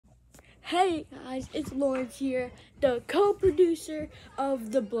Hey guys, it's Lawrence here, the co-producer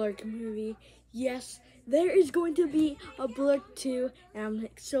of the Blirk movie. Yes, there is going to be a Blirk 2, and I'm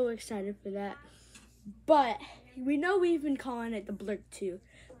so excited for that. But we know we've been calling it the Blirk 2,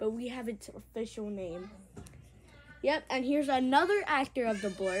 but we have its official name. Yep, and here's another actor of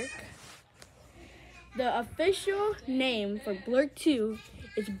the Blirk. The official name for Blirk 2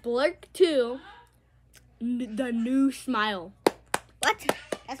 is Blirk 2, The New Smile. What?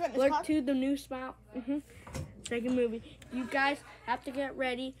 That's what it's Blirk called? 2, The New Smile. Second movie. You guys have to get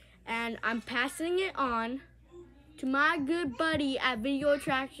ready, and I'm passing it on to my good buddy at Video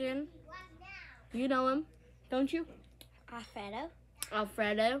Attraction. You know him, don't you?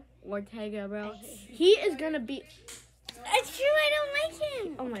 Alfredo Ortega, bro. He is gonna be. It's true, I don't like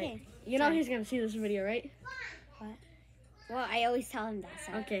him. Oh my! Okay. You know he's gonna see this video, right? What? Well, I always tell him that.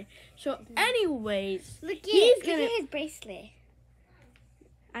 So. Okay. So, anyways, Look at his bracelet.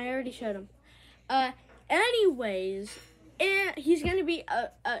 I already showed him. Anyways, he's gonna be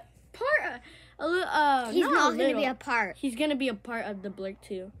a part. He's not gonna be a part. He's gonna be a part of the Blirk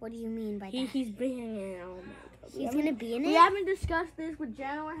 2. What do you mean by that? He's being in it. Oh my God. He's gonna be in it? We haven't discussed this with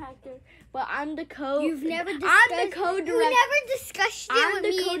Jenna or Hector, but I'm the You've never discussed. I'm the co-director. You never discussed it I'm with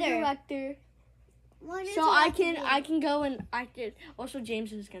the me co-director. either. So I can go and act it. Also,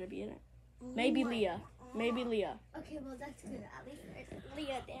 James is gonna be in it. Maybe Leah. Maybe Leah. Okay, well that's good. At least there's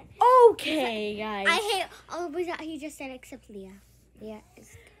Leah there. Okay, guys. I hate all of that he just said except Leah. Leah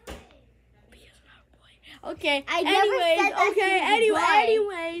is. Okay. I never said that okay. she was a boy.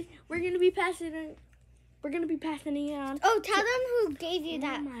 Anyways, we're gonna be passing it. We're gonna be passing it on. Oh, tell them who gave you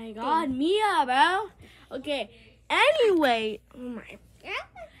that. Oh my God, Mia, bro. Okay. Anyway, oh my.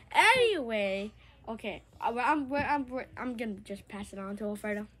 Anyway, okay. I'm gonna just pass it on to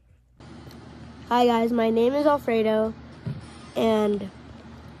Alfredo. Hi guys, my name is Alfredo, and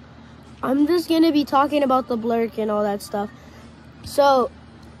I'm just gonna be talking about the Blirk and all that stuff. So,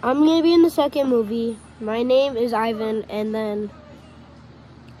 I'm gonna be in the second movie. My name is Ivan, and then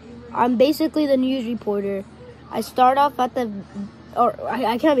I'm basically the news reporter. I start off at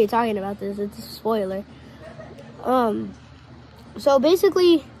I can't be talking about this, it's a spoiler. So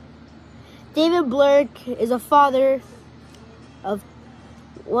basically, David Blirk is a father of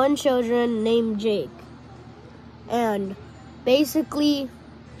one children named Jake. And basically,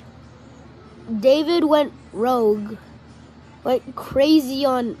 David went rogue, went crazy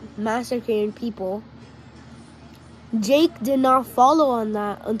on massacring people. Jake did not follow on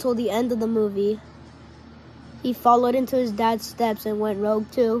that until the end of the movie. He followed into his dad's steps and went rogue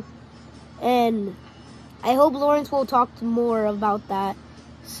too. And I hope Lawrence will talk more about that.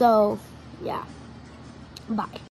 So, yeah. Bye.